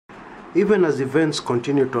Even as events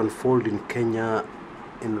continue to unfold in Kenya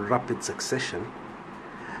in rapid succession,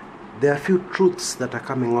 there are few truths that are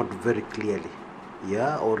coming out very clearly.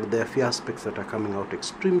 Yeah, or there are few aspects that are coming out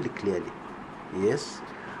extremely clearly. Yes.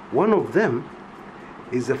 One of them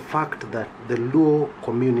is the fact that the Luo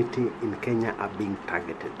community in Kenya are being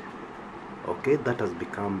targeted. Okay, that has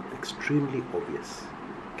become extremely obvious.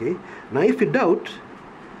 Okay, now if you doubt,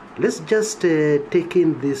 let's just take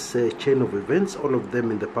in this chain of events, all of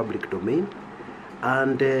them in the public domain,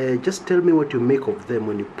 and just tell me what you make of them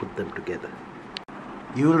when you put them together.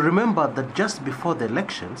 You will remember that just before the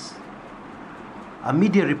elections, a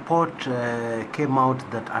media report came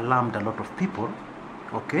out that alarmed a lot of people,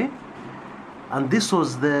 okay? And this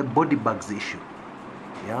was the body bags issue,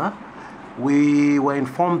 yeah? We were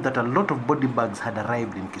informed that a lot of body bags had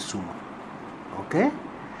arrived in Kisumu, okay?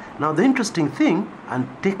 Now the interesting thing, and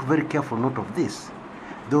take very careful note of this,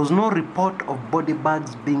 there was no report of body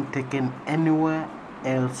bags being taken anywhere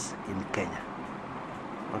else in Kenya,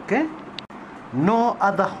 okay? No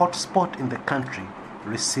other hotspot in the country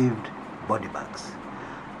received body bags.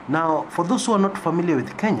 Now, for those who are not familiar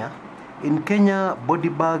with Kenya, in Kenya, body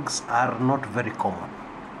bags are not very common,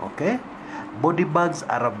 okay? Body bags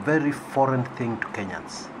are a very foreign thing to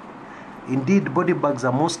Kenyans. Indeed, body bags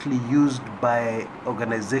are mostly used by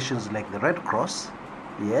organizations like the Red Cross,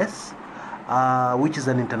 yes, which is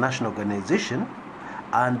an international organization,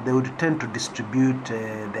 and they would tend to distribute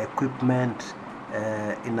the equipment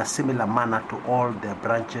in a similar manner to all their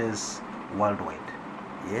branches worldwide,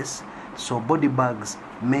 yes. So body bags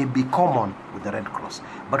may be common with the Red Cross,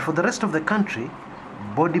 but for the rest of the country,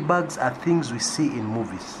 body bags are things we see in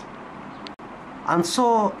movies. And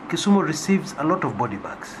so Kisumu receives a lot of body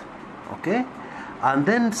bags, okay? And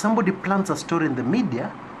then somebody plants a story in the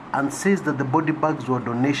media and says that the body bags were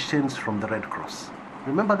donations from the Red Cross.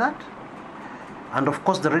 Remember that? And of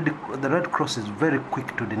course the Red Cross is very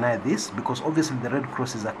quick to deny this, because obviously the Red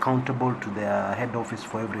Cross is accountable to their head office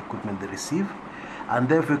for every equipment they receive. And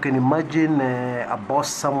therefore you can imagine a boss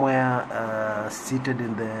somewhere seated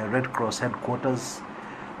in the Red Cross headquarters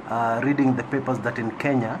reading the papers that in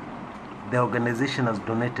Kenya the organization has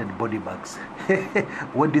donated body bags.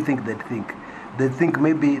 What do you think they'd think? They'd think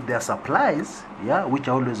maybe their supplies, yeah, which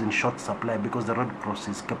are always in short supply because the Red Cross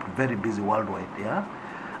is kept very busy worldwide, yeah,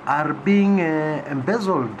 are being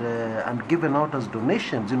embezzled and given out as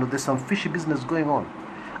donations. You know, there's some fishy business going on.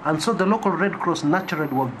 And so the local Red Cross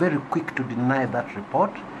naturally were very quick to deny that report,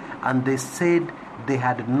 and they said they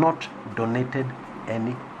had not donated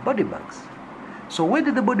any body bags. So where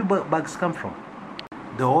did the body bags come from?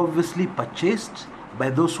 They were obviously purchased by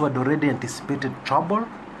those who had already anticipated trouble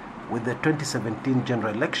with the 2017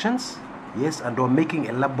 general elections, yes, and were making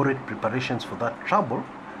elaborate preparations for that trouble,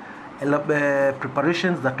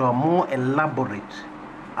 preparations that were more elaborate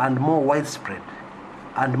and more widespread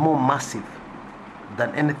and more massive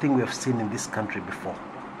than anything we have seen in this country before.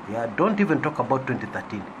 Yeah, don't even talk about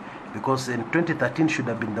 2013, because in 2013 should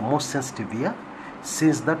have been the most sensitive year,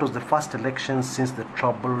 since that was the first election since the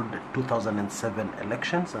troubled 2007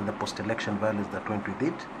 elections and the post-election violence that went with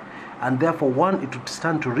it. And therefore, one, it would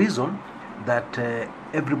stand to reason that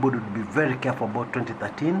everybody would be very careful about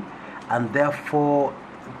 2013, and therefore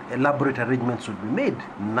elaborate arrangements would be made.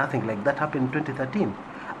 Nothing like that happened in 2013.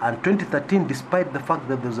 And 2013, despite the fact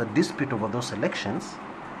that there was a dispute over those elections,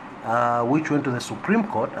 which went to the Supreme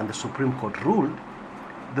Court, and the Supreme Court ruled,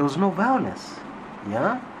 there was no violence.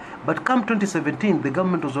 Yeah? But come 2017, the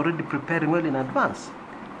government was already preparing well in advance.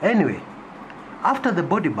 Anyway, after the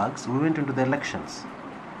body bags, we went into the elections.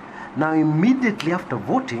 Now, immediately after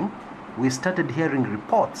voting, we started hearing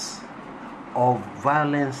reports of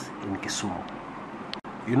violence in Kisumu.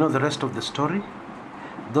 You know the rest of the story.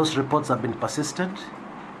 Those reports have been persistent.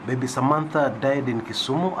 Baby Samantha died in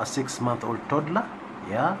Kisumu, a 6-month-old toddler,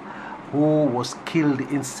 yeah, who was killed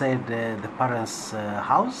inside the parents'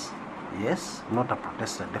 house. Yes, not a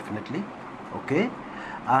protester, definitely. Okay,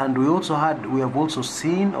 and we have also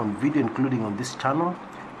seen on video, including on this channel,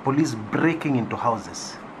 police breaking into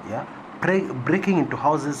houses. Yeah, breaking into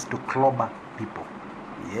houses to clobber people.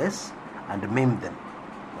 Yes, and maim them.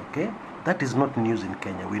 Okay, that is not news in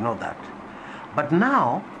Kenya. We know that. But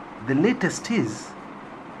now the latest is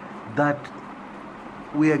that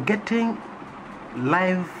we are getting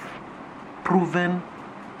live, proven,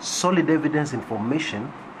 solid evidence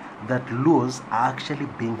information that Luos are actually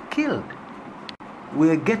being killed. We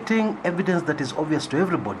are getting evidence that is obvious to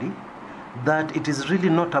everybody that it is really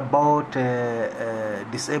not about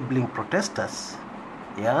disabling protesters.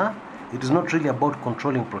 Yeah, it is not really about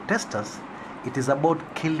controlling protesters. It is about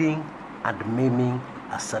killing and maiming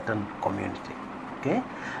a certain community. Okay.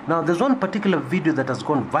 Now there's one particular video that has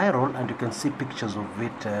gone viral, and you can see pictures of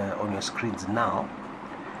it on your screens now,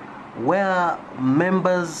 where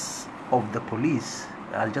members of the police,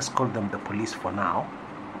 I'll just call them the police for now,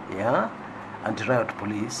 yeah, anti-riot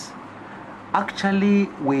police, actually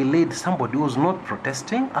waylaid somebody who was not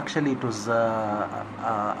protesting. Actually, it was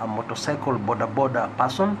a motorcycle border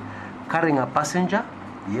person carrying a passenger,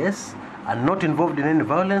 yes, and not involved in any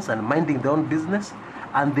violence and minding their own business.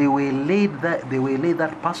 And they waylaid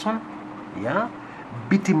that person, yeah,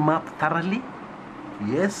 beat him up thoroughly,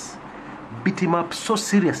 yes, beat him up so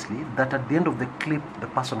seriously that at the end of the clip, the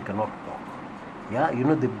person cannot walk. Yeah, you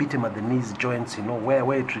know, they beat him at the knees, joints, you know, where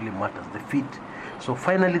it really matters, the feet. So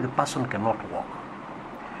finally, the person cannot walk.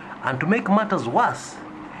 And to make matters worse,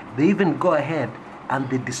 they even go ahead and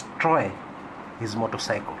they destroy his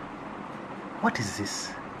motorcycle. What is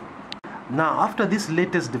this? Now, after these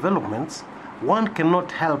latest developments, one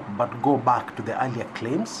cannot help but go back to the earlier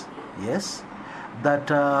claims, yes,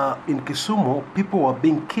 that in Kisumu, people were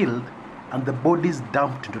being killed and the bodies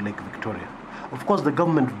dumped into Lake Victoria. Of course, the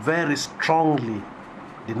government very strongly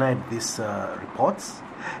denied these reports.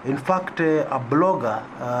 In fact, a blogger,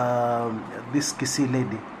 this Kisii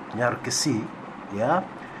lady, Nyar Kisii, yeah,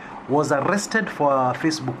 was arrested for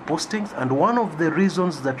Facebook postings, and one of the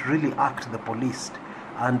reasons that really irked the police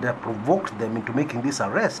and provoked them into making this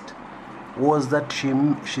arrest was that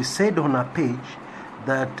she said on her page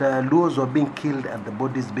that Luos were being killed and the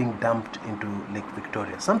bodies being dumped into Lake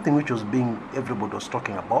Victoria, something which was everybody was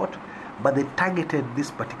talking about, but they targeted this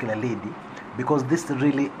particular lady because this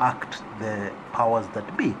really irked the powers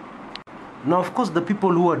that be. Now, of course, the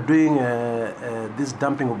people who are doing this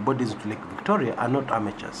dumping of bodies into Lake Victoria are not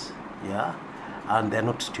amateurs, yeah, and they're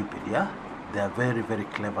not stupid, yeah, they are very, very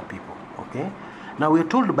clever people, okay. Now, we are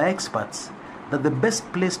told by experts that the best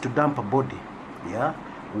place to dump a body, yeah,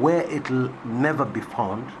 where it'll never be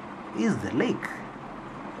found, is the lake,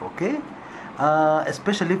 okay,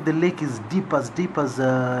 especially if the lake is as deep as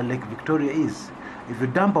Lake Victoria is. If you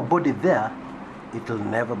dump a body there, it'll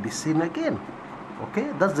never be seen again. Okay,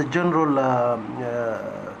 that's the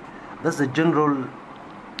general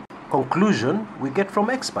conclusion we get from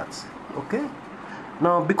experts. Okay,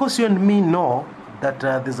 now because you and me know that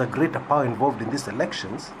there's a greater power involved in these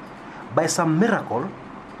elections, by some miracle,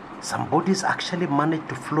 some bodies actually managed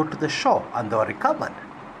to float to the shore and they were recovered.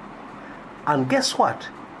 And guess what?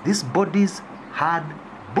 These bodies had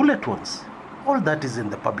bullet wounds. All that is in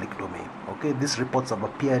the public domain. Okay, these reports have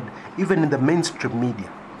appeared even in the mainstream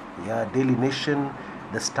media, yeah, Daily Nation,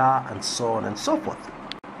 The Star, and so on and so forth.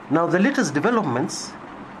 Now, the latest developments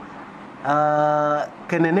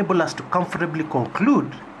can enable us to comfortably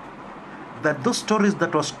conclude that those stories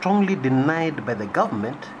that were strongly denied by the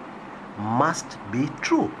government must be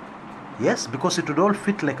true. Yes, because it would all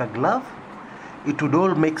fit like a glove. It would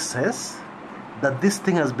all make sense that this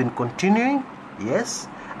thing has been continuing, yes,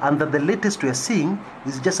 and that the latest we are seeing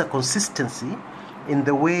is just a consistency in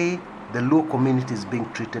the way the Luo community is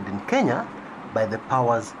being treated in Kenya by the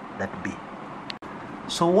powers that be.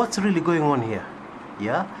 So what's really going on here?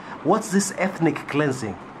 Yeah, what's this ethnic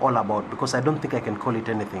cleansing all about? Because I don't think I can call it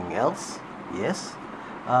anything else. Yes,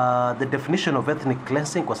 the definition of ethnic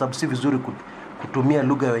cleansing, kwa sababu si vizuri kutumia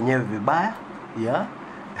lugha wenyewe vibaya. Yeah,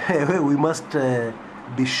 we must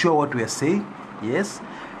be sure what we are saying. Yes,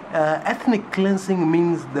 ethnic cleansing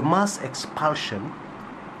means the mass expulsion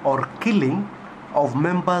or killing of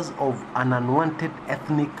members of an unwanted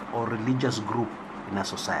ethnic or religious group in a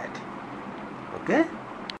society. Okay?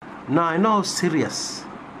 Now, I know how serious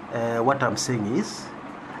what I'm saying is.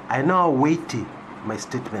 I know how weighty my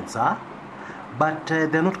statements are, but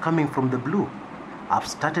they're not coming from the blue. I've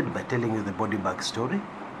started by telling you the body bag story.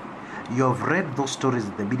 You have read those stories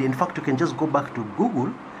in the media. In fact, you can just go back to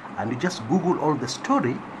Google and you just Google all the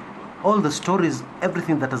stories,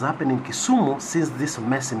 everything that has happened in Kisumu since this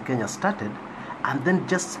mess in Kenya started, and then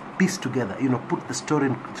just piece together, you know, put the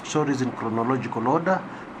stories in chronological order,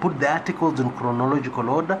 put the articles in chronological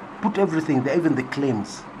order, put everything there, even the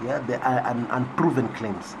claims, yeah, the unproven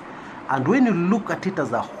claims. And when you look at it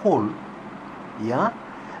as a whole, yeah,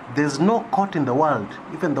 there's no court in the world,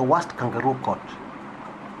 even the worst kangaroo court,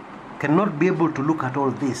 cannot be able to look at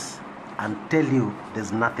all this and tell you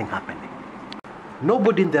there's nothing happening.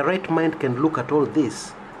 Nobody in their right mind can look at all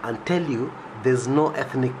this and tell you there's no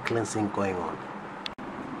ethnic cleansing going on.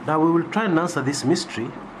 Now we will try and answer this mystery,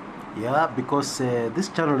 yeah, because this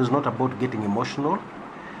channel is not about getting emotional.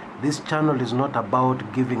 This channel is not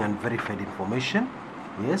about giving unverified information.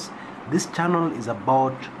 Yes, this channel is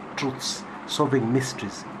about truths, solving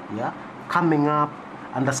mysteries, yeah, coming up,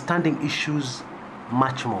 understanding issues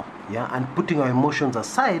much more, yeah, and putting our emotions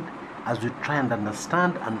aside as we try and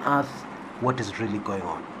understand and unearth what is really going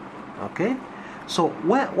on. Okay? So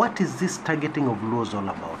what is this targeting of Luos all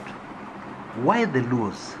about? Why the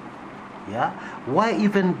Luos? Yeah? Why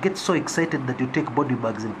even get so excited that you take body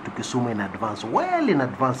bags into Kisumu in advance, well in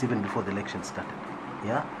advance, even before the election started?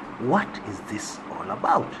 Yeah? What is this all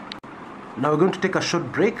about? Now we're going to take a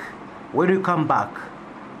short break. When we come back,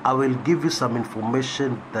 I will give you some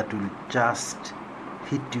information that will just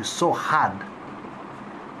hit you so hard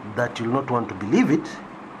that you'll not want to believe it,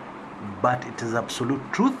 but it is absolute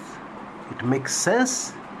truth. It makes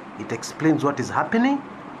sense. It explains what is happening,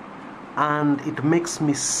 and it makes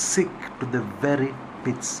me sick to the very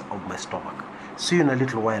pits of my stomach. See you in a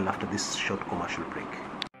little while after this short commercial break.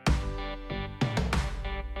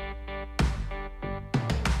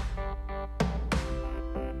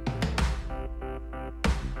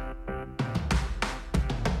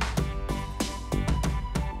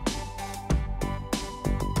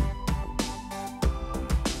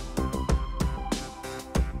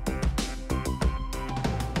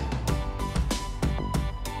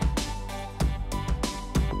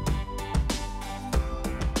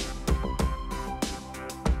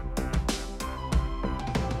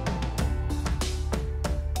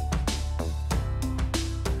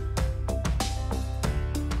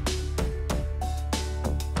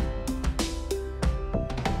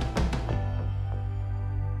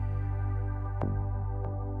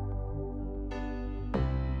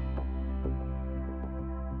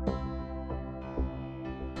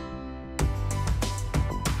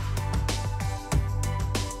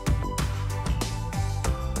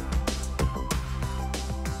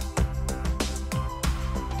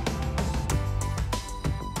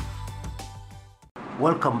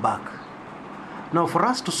 Welcome back. Now, for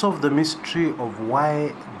us to solve the mystery of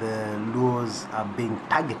why the Luos are being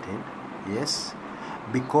targeted, yes,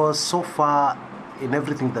 because so far in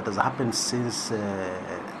everything that has happened since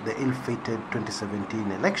the ill-fated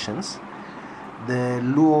 2017 elections, the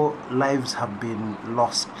Luo lives have been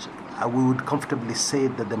lost. We would comfortably say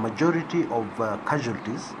that the majority of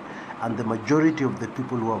casualties and the majority of the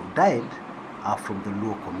people who have died are from the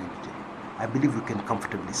Luo community. I believe we can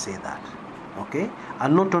comfortably say that. Okay,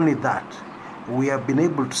 and not only that, we have been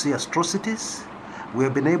able to see atrocities. We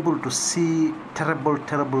have been able to see terrible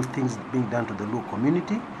things being done to the Luo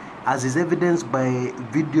community, as is evidenced by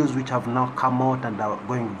videos which have now come out and are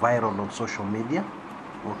going viral on social media.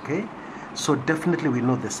 Okay, so definitely we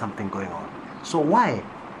know there's something going on. So why?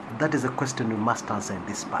 That is a question we must answer in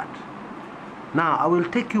this part. Now I will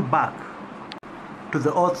take you back to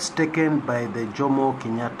the oaths taken by the Jomo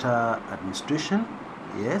Kenyatta administration.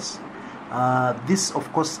 Yes. This, of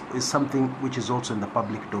course, is something which is also in the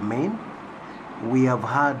public domain. We have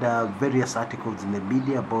had various articles in the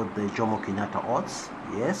media about the Jomo Kenyatta oaths.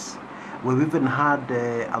 Yes. We've even had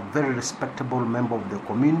a very respectable member of the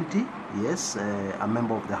community. Yes, a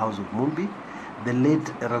member of the House of Mumbi, the late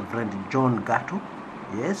Reverend John Gatu.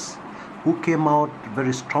 Yes, who came out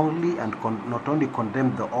very strongly and not only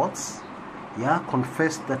condemned the oaths, yeah,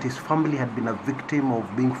 confessed that his family had been a victim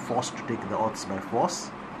of being forced to take the oaths by force.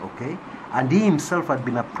 Okay, and he himself had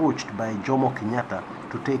been approached by Jomo Kenyatta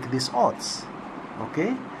to take these oaths.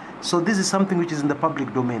 Okay, so this is something which is in the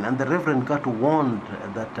public domain, and the Reverend Gatu warned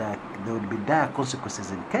that there would be dire consequences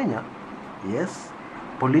in Kenya. Yes,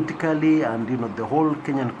 politically, and the whole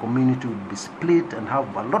Kenyan community would be split and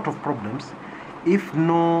have a lot of problems if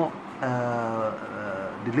no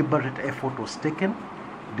deliberate effort was taken,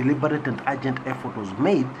 deliberate and urgent effort was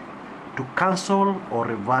made to cancel or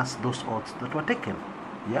reverse those oaths that were taken.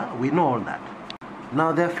 Yeah, we know all that.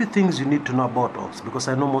 Now, there are a few things you need to know about oaths, because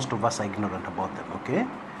I know most of us are ignorant about them, okay?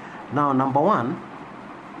 Now, number one,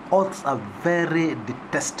 oaths are very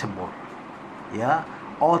detestable. Yeah,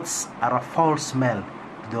 oaths are a foul smell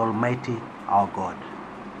to the Almighty, our God.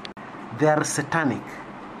 They are satanic.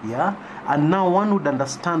 Yeah, and now one would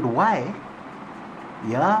understand why,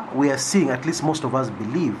 yeah, we are seeing, at least most of us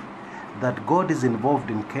believe, that God is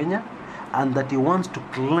involved in Kenya, and that he wants to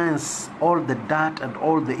cleanse all the dirt and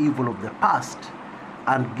all the evil of the past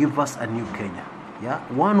and give us a new Kenya. Yeah,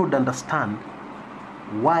 one would understand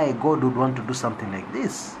why God would want to do something like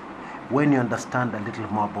this when you understand a little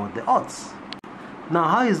more about the oaths. Now,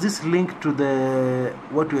 how is this linked to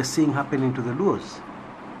what we are seeing happening to the Luos?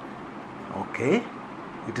 Okay,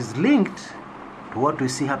 it is linked to what we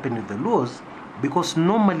see happening to the Luos because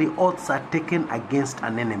normally oaths are taken against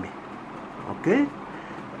an enemy. Okay,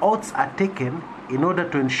 oaths are taken in order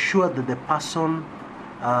to ensure that the person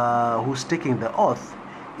who's taking the oath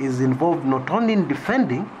is involved not only in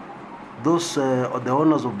defending those the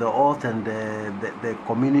owners of the oath and the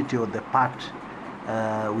community or the part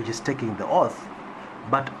which is taking the oath,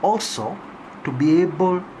 but also to be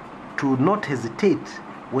able to not hesitate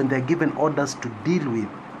when they're given orders to deal with,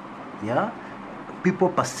 yeah, people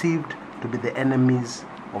perceived to be the enemies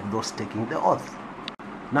of those taking the oath.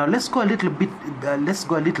 Now let's go a little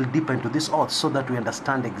deeper into this oath so that we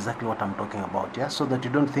understand exactly what I'm talking about, yeah, so that you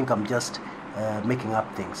don't think I'm just making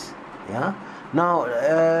up things, yeah. Now,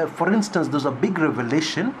 for instance, there's a big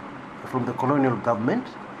revelation from the colonial government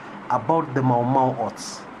about the Mau Mau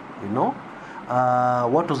oaths, you know,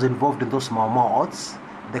 what was involved in those Mau Mau oaths,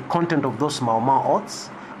 the content of those Mau Mau oaths,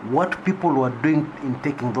 what people were doing in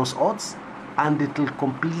taking those oaths, and it will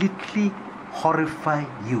completely horrify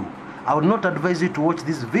you. I would not advise you to watch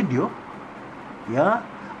this video, yeah,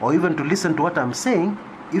 or even to listen to what I'm saying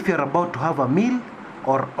if you're about to have a meal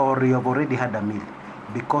or you have already had a meal,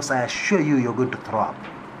 because I assure you, you're going to throw up.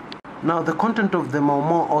 Now, the content of the Mau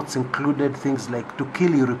Mau oaths included things like to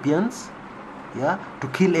kill Europeans, yeah, to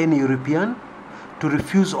kill any European, to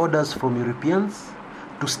refuse orders from Europeans,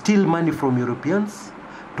 to steal money from Europeans,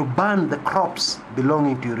 to ban the crops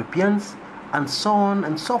belonging to Europeans, and so on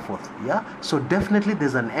and so forth, yeah. So definitely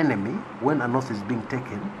there's an enemy. When an oath is being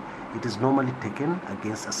taken, it is normally taken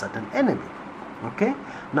against a certain enemy, okay.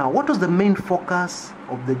 Now, what was the main focus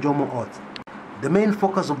of the Jomo oath? The main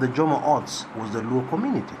focus of the Jomo oaths was the Luo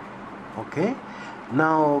community, okay.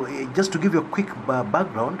 Now, just to give you a quick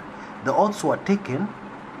background, the oaths were taken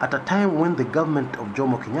at a time when the government of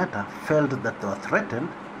Jomo Kenyatta felt that they were threatened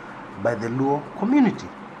by the Luo community,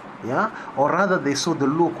 yeah, or rather they saw the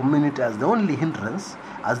Luo community as the only hindrance,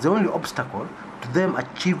 as the only obstacle to them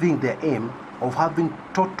achieving their aim of having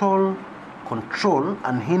total control,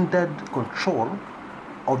 unhindered control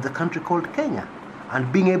of the country called Kenya,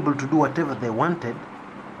 and being able to do whatever they wanted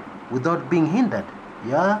without being hindered,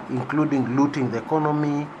 yeah, including looting the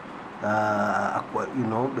economy, you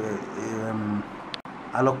know,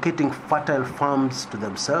 allocating fertile farms to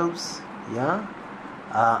themselves, yeah,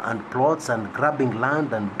 and plots, and grabbing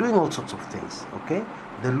land, and doing all sorts of things, okay.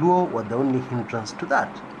 The Luo were the only hindrance to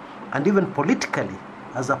that. And even politically,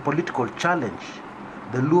 as a political challenge,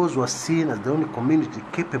 the Luos were seen as the only community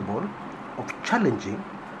capable of challenging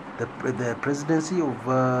the presidency of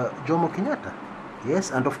Jomo Kenyatta.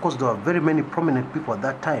 Yes, and of course there were very many prominent people at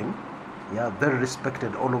that time, yeah, very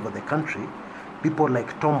respected all over the country. People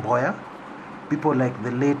like Tom Mboya, people like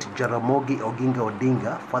the late Jaramogi Oginga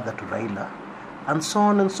Odinga, father to Raila, and so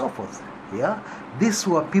on and so forth, yeah. These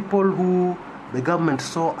were people who the government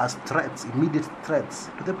saw as threats, immediate threats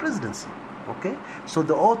to the presidency, okay. So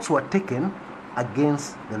the oaths were taken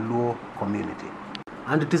against the Luo community.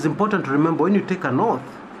 And it is important to remember, when you take an oath,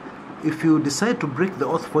 if you decide to break the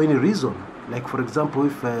oath for any reason, like for example,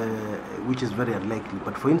 if which is very unlikely,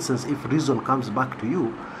 but for instance, if reason comes back to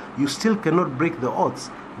you, you still cannot break the oaths,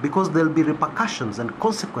 because there will be repercussions and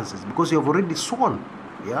consequences, because you have already sworn,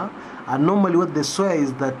 yeah. And normally what they swear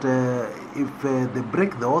is that if they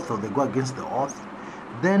break the oath or they go against the oath,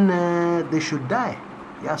 then they should die,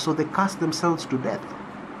 yeah. So they cast themselves to death.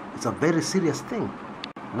 It's a very serious thing.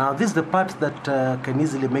 Now, this is the part that can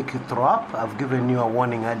easily make you throw up. I've given you a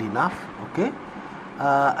warning early enough, okay.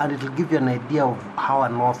 And it will give you an idea of how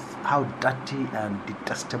an oath, how dirty and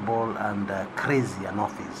detestable and crazy an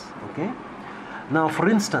oath is, okay. Now, for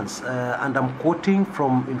instance, and I'm quoting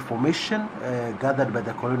from information gathered by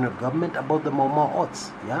the colonial government about the Mau Mau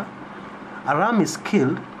oaths, yeah. A ram is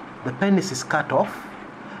killed, the penis is cut off,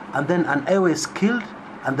 and then an ewe is killed,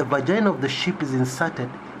 and the vagina of the sheep is inserted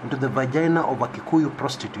into the vagina of a Kikuyu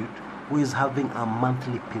prostitute who is having a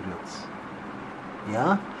monthly periods,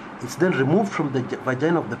 yeah. It's then removed from the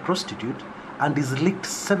vagina of the prostitute and is licked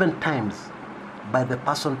 7 times by the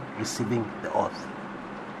person receiving the oath.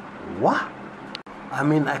 What? I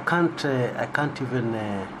mean, I can't even,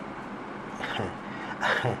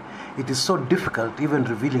 it is so difficult even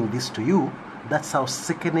revealing this to you. That's how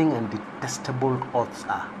sickening and detestable oaths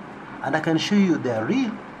are. And I can show you they are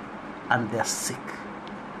real and they are sick,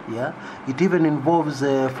 yeah. It even involves,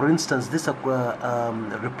 for instance, this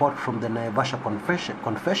report from the Naivasha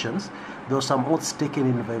confessions. There were some oaths taken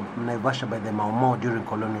in Naivasha by the Mau Mau during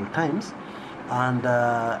colonial times, and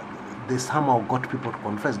they somehow got people to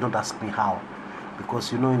confess. Don't ask me how.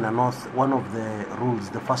 Because, you know, in an oath, one of the rules,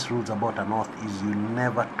 the first rules about an oath is you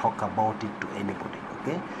never talk about it to anybody,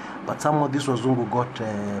 okay. But somehow this Wazungu got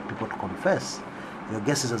people to confess. Your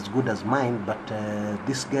guess is as good as mine, but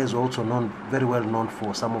this guy is also very well known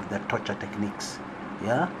for some of their torture techniques,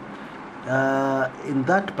 yeah. In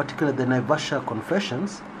that particular, the Naivasha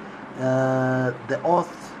confessions, the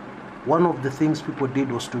oath, one of the things people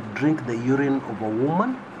did was to drink the urine of a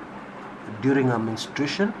woman during a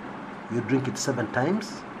menstruation. You drink it 7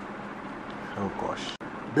 times. Oh gosh.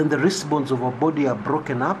 Then the wrist bones of our body are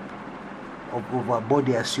broken up, of our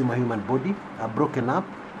body, I assume a human body, are broken up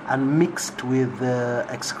and mixed with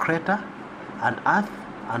excreta and earth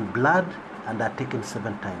and blood, and are taken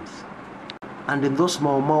 7 times. And in those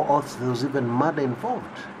Mau Mau oaths, there was even murder involved.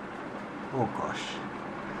 Oh gosh.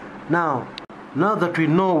 Now that we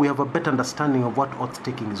know, we have a better understanding of what oath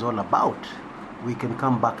taking is all about, we can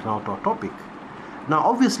come back now to our topic. Now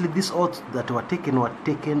obviously these oaths that were taken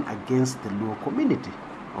against the Luo community.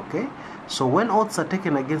 Okay? So when oaths are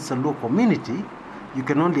taken against the Luo community, you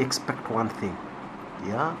can only expect one thing.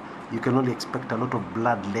 Yeah? You can only expect a lot of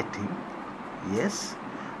bloodletting. Yes?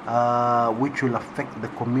 Which will affect the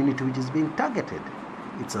community which is being targeted.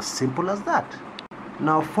 It's as simple as that.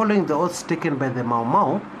 Now, following the oaths taken by the Mau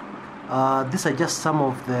Mau, these are just some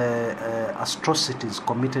of the atrocities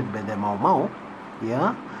committed by the Mau Mau,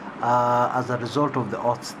 yeah, as a result of the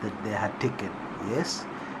oaths that they had taken. Yes,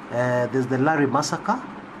 there's the Larry massacre,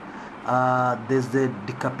 there's the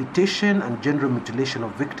decapitation and general mutilation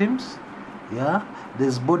of victims, yeah,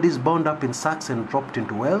 there's bodies bound up in sacks and dropped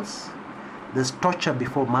into wells, there's torture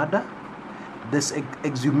before murder, there's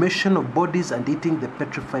exhumation of bodies and eating the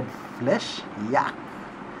petrified flesh, yeah,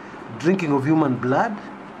 drinking of human blood,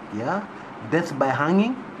 yeah, death by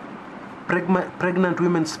hanging, pregnant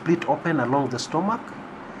women split open along the stomach,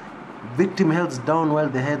 victim held down while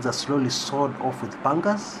the heads are slowly sawed off with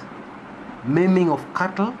pangas, maiming of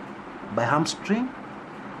cattle by hamstring,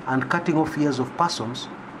 and cutting off ears of persons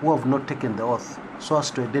who have not taken the oath so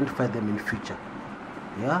as to identify them in future,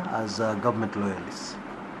 yeah, as government loyalists.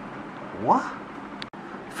 What?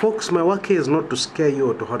 Folks, my work here is not to scare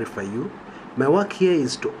you or to horrify you. My work here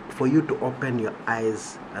is for you to open your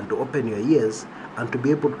eyes and to open your ears and to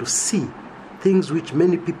be able to see things which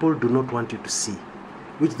many people do not want you to see,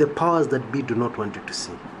 which the powers that be do not want you to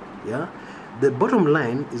see. Yeah? The bottom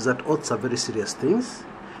line is that oaths are very serious things,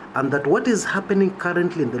 and that what is happening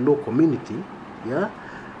currently in the Luo community, yeah,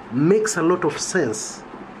 makes a lot of sense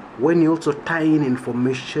when you also tie in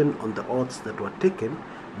information on the oaths that were taken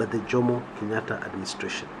by the Jomo Kenyatta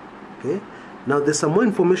administration. Okay? Now, there's some more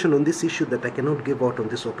information on this issue that I cannot give out on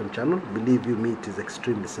this open channel. Believe you me, it is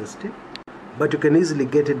extremely sensitive. But you can easily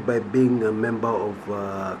get it by being a member of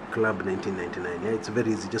Club 1999. Yeah? It's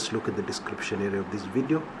very easy. Just look at the description area of this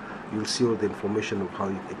video. You'll see all the information of how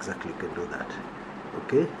you exactly can do that.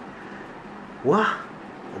 Okay? Wow!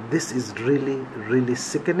 This is really, really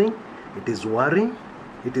sickening. It is worrying.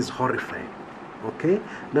 It is horrifying. Okay,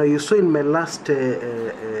 now you saw in my last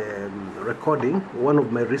recording, one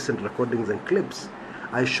of my recent recordings and clips,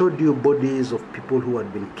 I showed you bodies of people who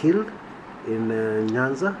had been killed in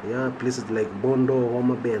Nyanza, yeah, places like Bondo,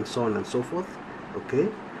 Homa Bay, and so on and so forth. Okay,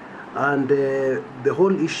 and the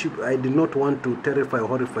whole issue, I did not want to terrify or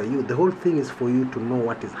horrify you. The whole thing is for you to know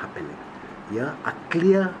what is happening. Yeah, a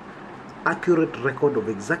clear, accurate record of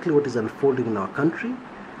exactly what is unfolding in our country,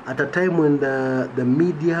 at a time when the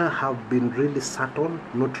media have been really sat on,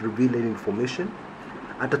 not to reveal any information,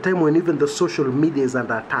 at a time when even the social media is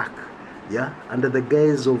under attack, yeah, under the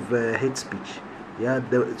guise of hate speech, yeah,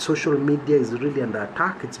 the social media is really under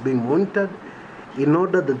attack. It's being monitored in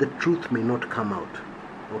order that the truth may not come out.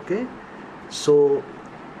 Okay, so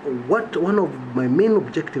one of my main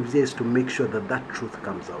objectives here is to make sure that that truth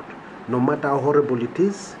comes out, no matter how horrible it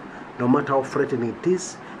is, no matter how threatening it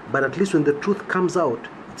is. But at least when the truth comes out,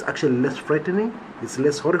 it's actually less frightening, it's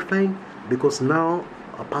less horrifying, because now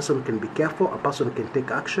a person can be careful, a person can take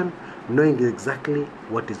action, knowing exactly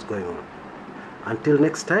what is going on. Until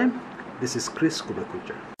next time, this is Chris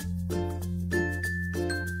Kumekucha.